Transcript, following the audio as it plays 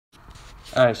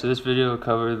Alright, so this video will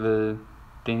cover the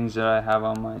things that I have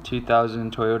on my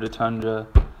 2000 Toyota Tundra,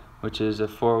 which is a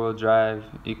 4-wheel drive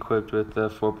equipped with a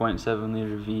 4.7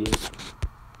 liter V8.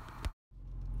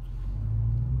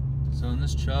 So in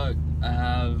this truck, I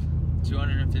have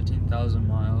 215,000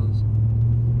 miles,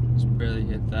 just barely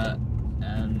hit that,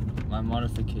 and my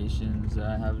modifications that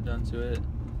I have done to it.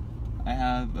 I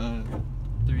have a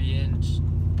 3-inch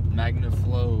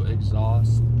Magnaflow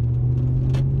exhaust.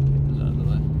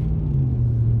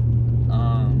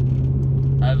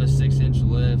 I have a 6-inch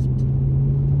lift,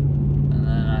 and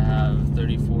then I have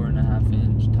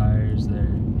 34.5-inch tires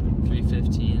there,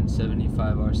 315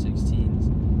 75 R16s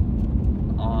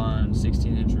on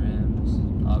 16-inch rims,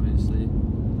 obviously.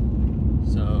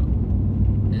 So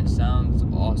it sounds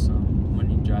awesome when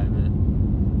you drive it,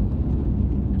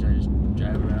 which I just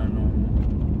drive around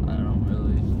normal. I don't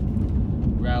really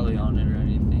rally on it or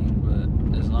anything, but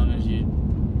as long as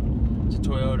it's a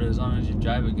Toyota, as long as you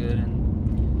drive it good and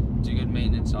do good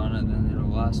maintenance on it, then it'll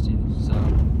last you. So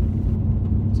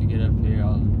to get up here,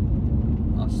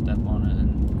 I'll step on it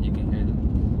and you can hear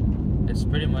it's a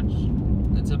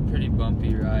pretty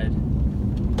bumpy ride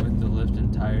with the lift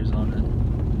and tires on it,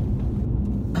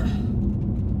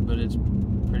 but it's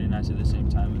pretty nice at the same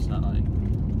time. It's not like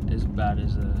as bad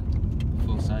as a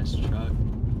full-size truck.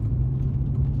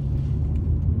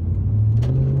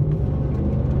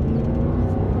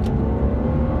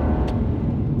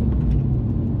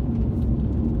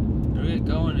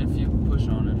 Going if you push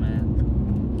on it, man.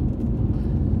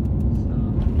 So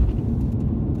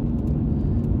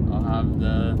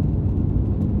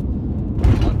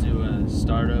I'll do a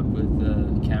startup with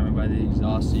the camera by the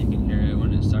exhaust so you can hear it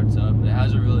when it starts up. It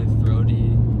has a really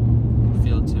throaty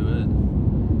feel to it,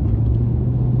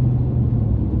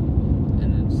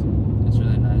 and it's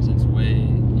really nice.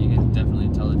 You can definitely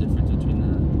tell the difference between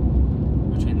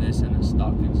this and a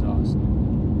stock exhaust.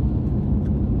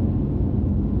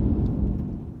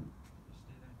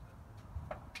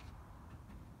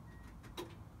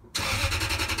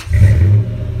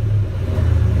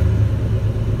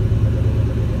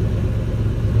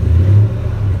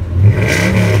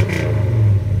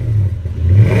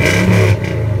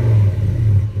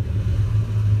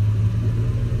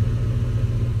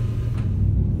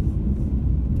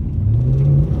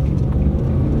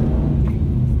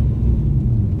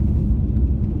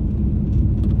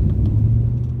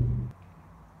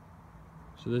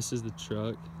 So this is the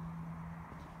truck.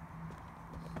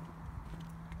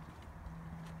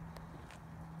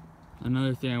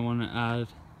 Another thing I want to add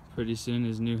pretty soon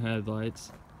is new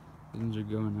headlights. Things are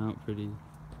fading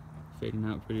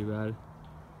out pretty bad.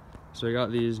 So I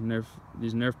got these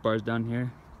Nerf bars down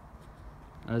here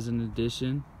as an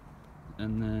addition,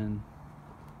 and then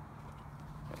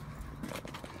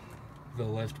the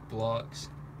lift blocks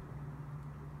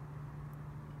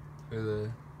for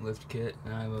the lift kit,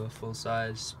 and I have a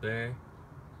full-size spare.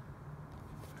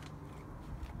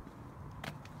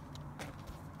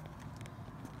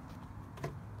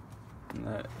 And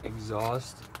that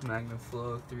exhaust,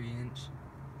 Magnaflow 3-inch.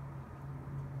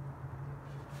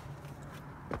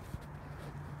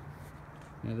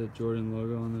 Yeah, the Jordan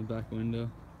logo on the back window.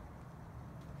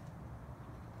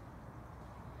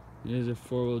 It is a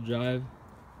 4-wheel drive.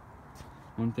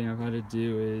 One thing I've had to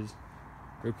do is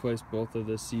replace both of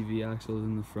the CV axles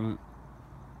in the front.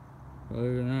 But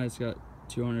other than that, it's got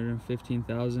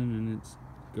 215,000 and it's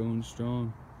going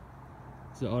strong.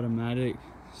 It's automatic,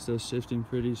 still shifting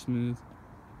pretty smooth.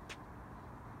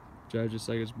 Drives just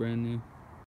like it's brand new.